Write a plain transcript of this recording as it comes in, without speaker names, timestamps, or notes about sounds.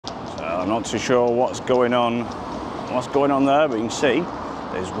I'm not too sure what's going on there, but you can see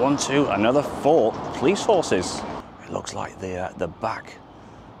there's 1, 2, another 4 police forces. It looks like the back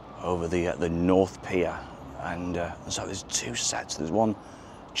over the North Pier, and so there's 2 sets. There's one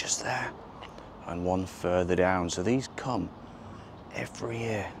just there and one further down. So these come every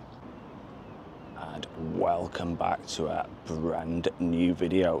year. And welcome back to a brand new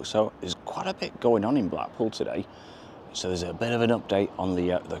video. So there's quite a bit going on in Blackpool today. So there's a bit of an update on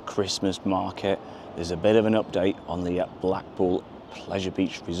the Christmas market. There's a bit of an update on the Blackpool Pleasure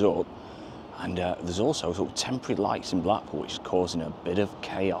Beach Resort. And there's also sort of temporary lights in Blackpool, which is causing a bit of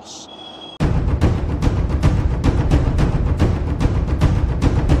chaos.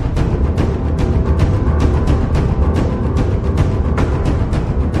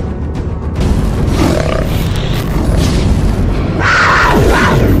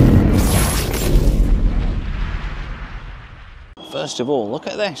 First of all, look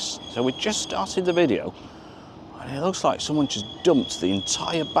at this. So we just started the video and it looks like someone just dumped the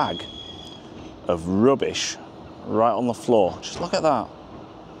entire bag of rubbish right on the floor. Just look at that.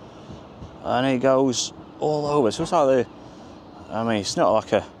 And it goes all over. So it's like I mean, it's not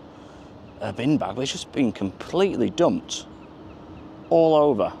like a bin bag, but it's just been completely dumped all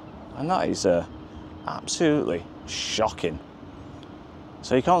over. And that is absolutely shocking.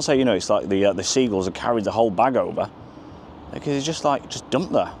 So you can't say, you know, it's like the seagulls have carried the whole bag over, because it's just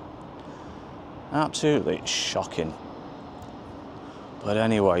dumped there. Absolutely shocking. But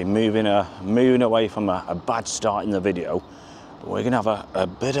anyway, moving away from a bad start in the video, we're gonna have a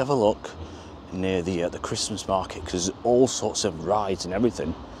bit of a look near the Christmas market, because there's all sorts of rides and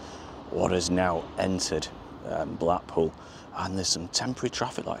everything what has now entered Blackpool, and there's some temporary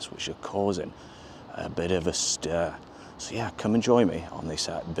traffic lights which are causing a bit of a stir. So yeah, come and join me on this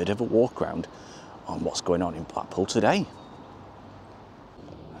bit of a walk around on what's going on in Blackpool today.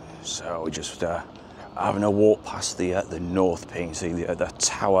 So we're just having a walk past the North Pier. You can see the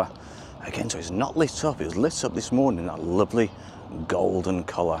tower again. So it's not lit up. It was lit up this morning, that lovely golden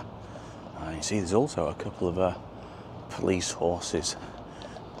colour. And you see there's also a couple of police horses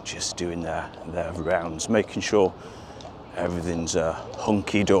just doing their rounds, making sure everything's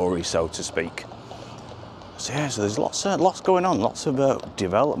hunky-dory, so to speak. So yeah, so there's lots going on, lots of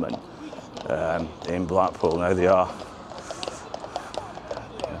development in Blackpool. Now they are.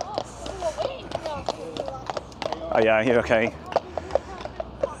 Oh yeah, you're okay.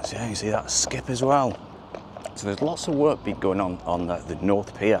 So yeah, you see that skip as well. So there's lots of work been going on the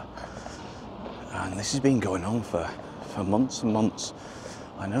North Pier, and this has been going on for months and months.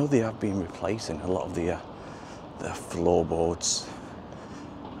 I know they have been replacing a lot of the floorboards,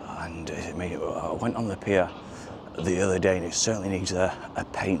 and I went on the pier the other day, and it certainly needs a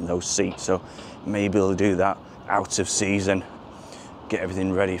paint, those seats. So maybe they'll do that out of season, get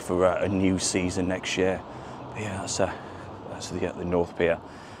everything ready for a new season next year. But yeah, that's the North Pier,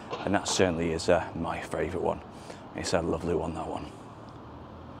 and that certainly is my favourite one. It's a lovely one, that one.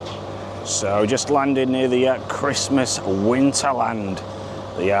 So just landed near the Christmas Winterland,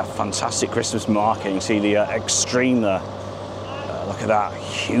 the fantastic Christmas market. You can see the Extreme there. Look at that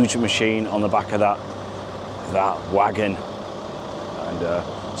huge machine on the back of that wagon, and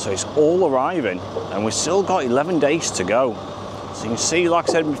so it's all arriving, and we've still got 11 days to go. So you can see, like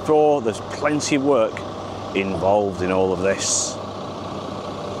I said before, there's plenty of work involved in all of this,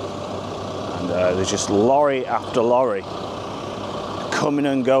 and there's just lorry after lorry coming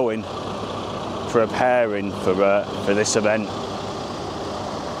and going, preparing for this event.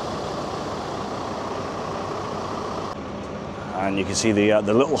 And you can see the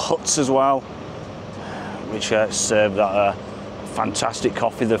little huts as well, which serve that fantastic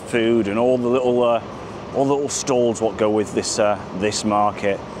coffee, the food, and all the little stalls what go with this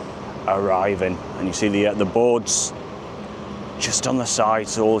market arriving. And you see the boards just on the side.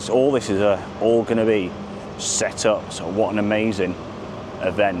 So all this is all going to be set up. So what an amazing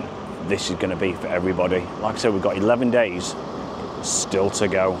event this is going to be for everybody. Like I said, we've got 11 days still to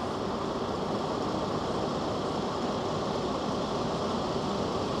go.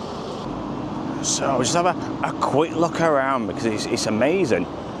 So just have a quick look around, because it's amazing,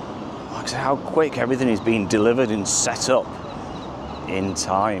 like I said, how quick everything is being delivered and set up in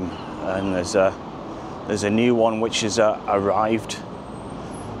time. And there's a new one which has arrived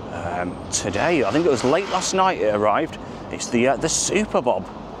today. I think it was late last night it arrived. It's the Super Bob.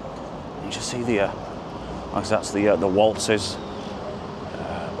 You just see like that's the waltzes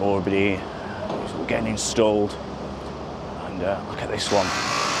already getting installed. And look at this one.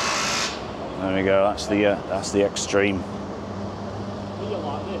 There we go. That's the Extreme.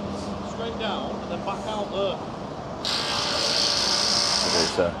 Like this, straight down and then back out there.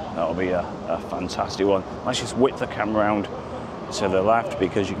 That'll be a fantastic one. Let's just whip the camera around to the left,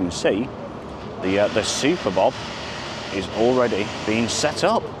 because you can see the Super Bob is already being set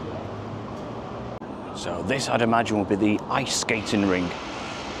up. So this, I'd imagine, will be the ice skating ring.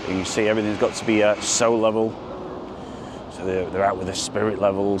 You can see everything's got to be so level. So they're out with the spirit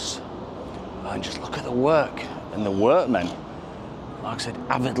levels. And just look at the work and the workmen. Like I said,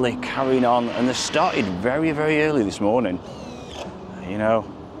 avidly carrying on, and they started very, very early this morning. You know,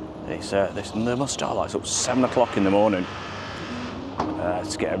 they must start like up 7 o'clock in the morning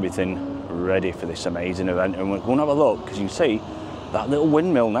to get everything ready for this amazing event. And we're going to have a look, because you can see that little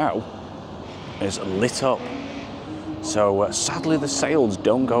windmill now is lit up. So sadly the sails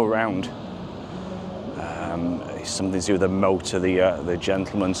don't go round. It's something to do with the motor, the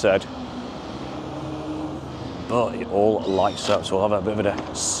gentleman said. But it all lights up, so we'll have a bit of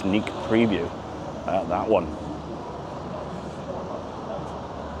a sneak preview at that one.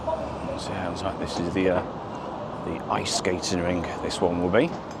 So yeah, looks like this is the ice skating ring. This one will be.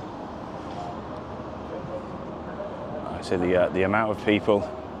 I see the amount of people.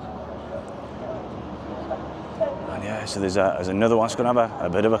 And yeah, so there's another one. It's going to have a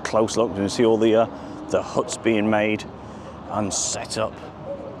bit of a close look. You can see all the huts being made and set up.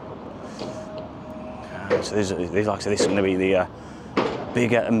 So like I said, this is going to be the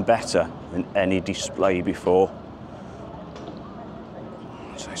bigger and better than any display before.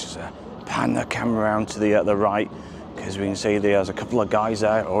 So let's just pan the camera around to the right, because we can see there's a couple of guys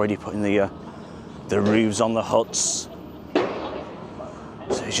there already putting the roofs on the huts.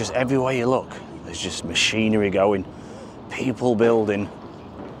 So it's just everywhere you look, there's just machinery going, people building,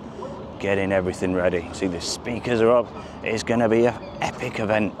 getting everything ready. See, the speakers are up. It's going to be an epic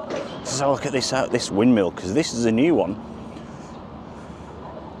event. So look at this windmill, because this is a new one.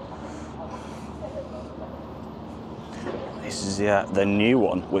 This is the new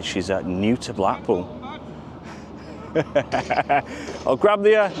one, which is new to Blackpool. I'll grab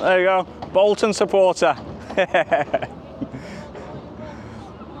the, there you go, Bolton supporter.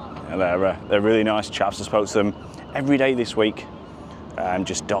 They're really nice chaps. I spoke to them every day this week,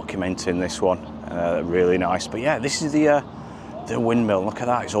 just documenting this one. Really nice. But yeah, this is the windmill. Look at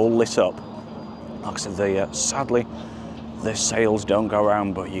that, it's all lit up. Like I said, sadly the sails don't go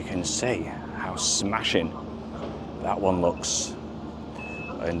around, but you can see how smashing that one looks.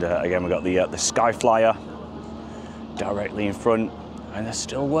 And again, we've got the Sky Flyer directly in front, and they're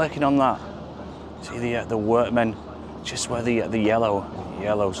still working on that. See the workmen just where the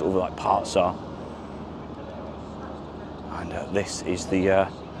yellow sort of like parts are. And this is the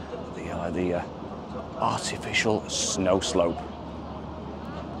artificial snow slope.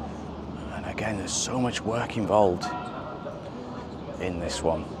 And again, there's so much work involved in this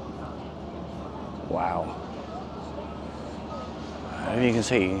one. Wow. And you can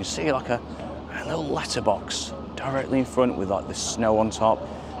see like a little letterbox directly in front with like the snow on top.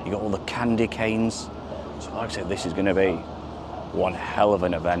 You got all the candy canes. So like I said, this is going to be one hell of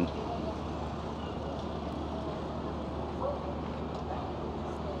an event.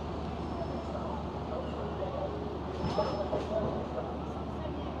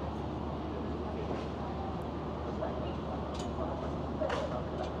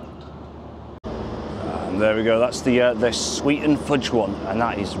 And there we go. That's the sweet and fudge one, and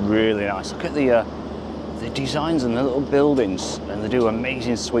that is really nice. Look at the designs and the little buildings, and they do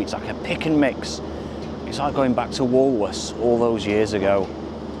amazing sweets, like a pick and mix. It's like going back to Woolworths all those years ago,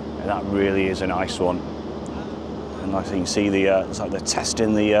 and that really is a nice one. And like you can see, it's like they're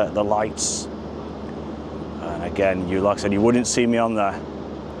testing the lights. And again, like I said, you wouldn't see me on there.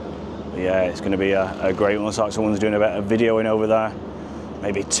 But yeah, it's going to be a great one. Looks like someone's doing a bit of videoing over there,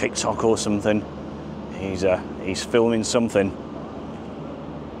 maybe TikTok or something. He's filming something.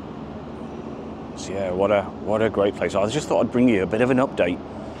 So yeah, what a great place. I just thought I'd bring you a bit of an update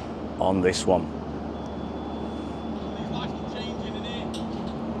on this one.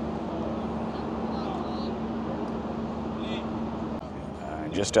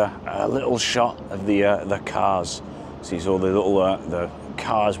 Just a little shot of the cars. See all the little the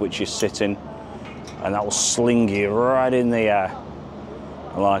cars which you're sitting, and that will sling you right in the air.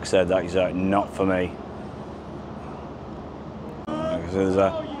 And like I said, that is not for me.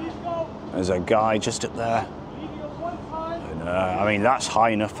 There's a guy just up there, and I mean, that's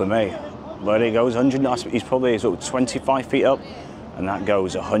high enough for me. But it goes 100. He's probably sort of 25 feet up, and that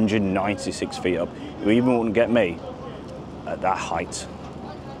goes 196 feet up. You even wouldn't get me at that height.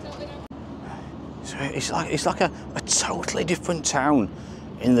 So it's like a totally different town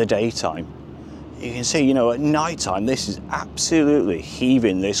in the daytime. You can see, at night time, this is absolutely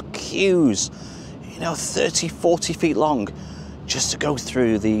heaving. There's queues, 30, 40 feet long, just to go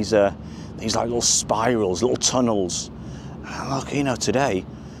through these like little spirals, little tunnels. And look, you know, today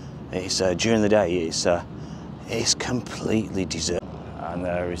it's during the day it's completely deserted. And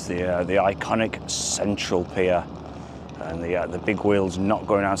there is the iconic central pier, and the big wheel's not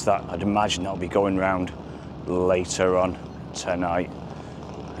going out to that. I'd imagine that'll be going round later on tonight.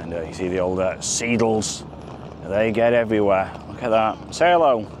 And you see the old seagulls, they get everywhere. Look at that. Say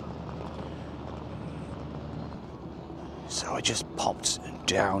hello. So I just popped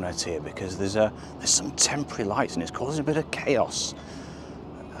down at here because there's some temporary lights and it's causing a bit of chaos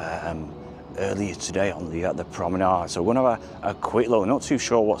earlier today on the promenade. So we're going to have a quick look. Not too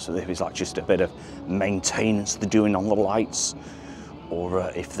sure if it's like just a bit of maintenance they're doing on the lights,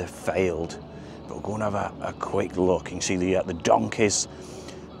 or if they've failed. But we're going to have a quick look. You can see the donkeys.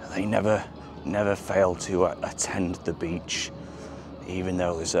 They never fail to attend the beach, even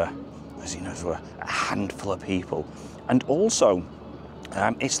though there's a handful of people. And also,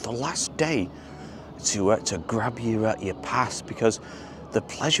 it's the last day to grab your pass, because the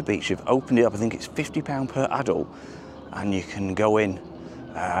pleasure beach have opened it up. I think it's £50 per adult, and you can go in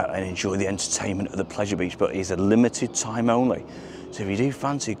and enjoy the entertainment of the pleasure beach, but it's a limited time only. So if you do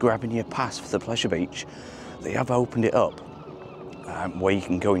fancy grabbing your pass for the pleasure beach, they have opened it up where you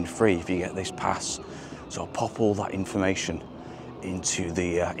can go in free if you get this pass. So I'll pop all that information into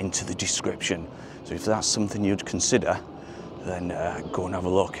the description. So if that's something you'd consider, then go and have a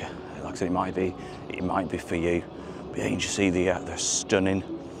look. Like I said, it might be for you. But yeah, you can just see the stunning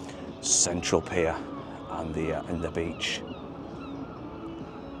central pier and the beach.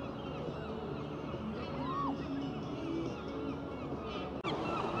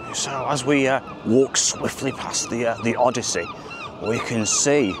 So as we walk swiftly past the Odyssey, we can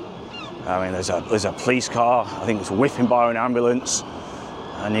see, I mean, there's a police car. I think it's whipping by an ambulance,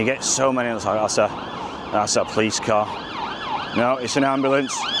 and you get so many. It's like that's a police car. No, it's an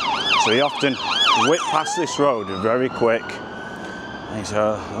ambulance. So they often whip past this road very quick. And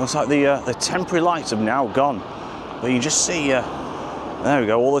so it looks like the temporary lights have now gone, but you just see there we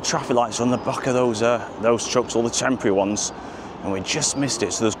go, all the traffic lights on the back of those trucks, all the temporary ones, and we just missed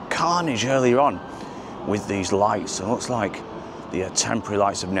it. So there's carnage earlier on with these lights. So it looks like the temporary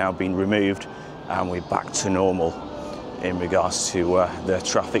lights have now been removed, and we're back to normal in regards to the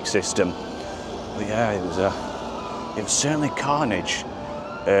traffic system. But yeah, it was certainly carnage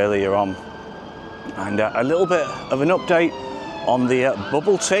earlier on. And a little bit of an update on the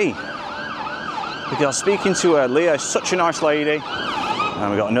bubble tea, because I was speaking to Leah, such a nice lady,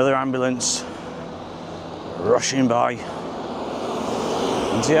 and we got another ambulance rushing by.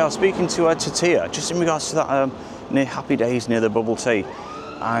 And yeah, I was speaking to Tia just in regards to that near Happy Days near the bubble tea,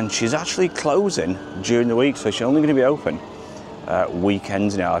 and she's actually closing during the week, so she's only going to be open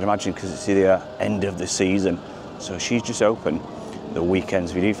weekends now, I'd imagine, because it's the end of the season. So she's just open the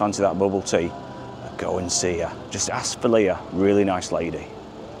weekends. If you do fancy that bubble tea, go and see her. Just ask for Leah, really nice lady.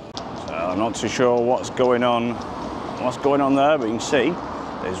 So I'm not too sure what's going on there, but you can see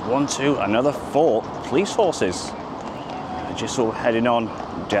there's another 4 police forces just sort of heading on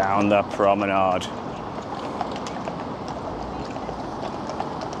down the promenade.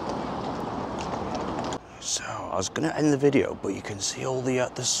 So I was going to end the video, but you can see all the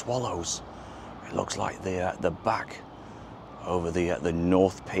swallows. It looks like the back over the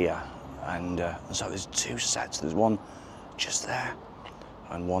North Pier, and so there's 2 sets. There's one just there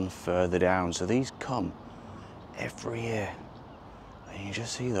and one further down. So these come every year, and you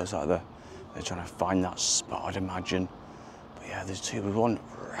just see those, like they're trying to find that spot, I'd imagine. But yeah, there's 2. There's one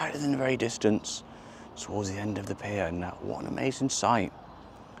right in the very distance towards the end of the pier, and what an amazing sight.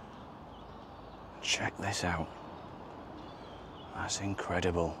 Check this out. That's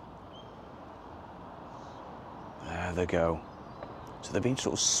incredible. There they go. So they've been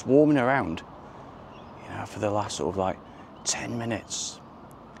sort of swarming around, you know, for the last sort of like 10 minutes.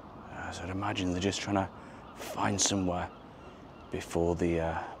 So I'd imagine they're just trying to find somewhere before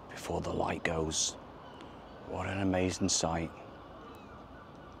the light goes. What an amazing sight.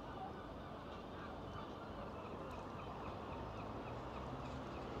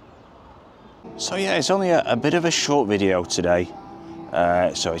 So yeah, it's only a bit of a short video today.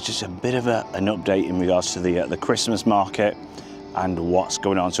 So it's just a bit of an update in regards to the Christmas market and what's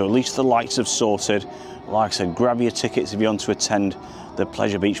going on. So at least the lights have sorted. Like I said, grab your tickets if you want to attend the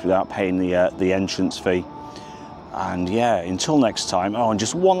Pleasure Beach without paying the entrance fee. And yeah, until next time. Oh, and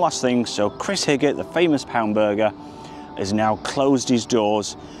just one last thing. So Chris Higgett, the famous pound burger, has now closed his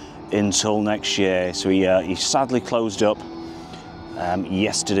doors until next year. So he sadly closed up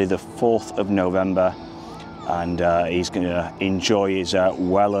yesterday, the 4th of November. And he's going to enjoy his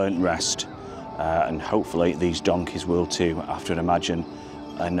well-earned rest and hopefully these donkeys will too, after, I'd imagine,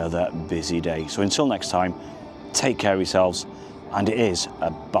 another busy day. So until next time, take care of yourselves, and it is a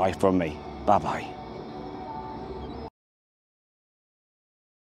bye from me. Bye bye.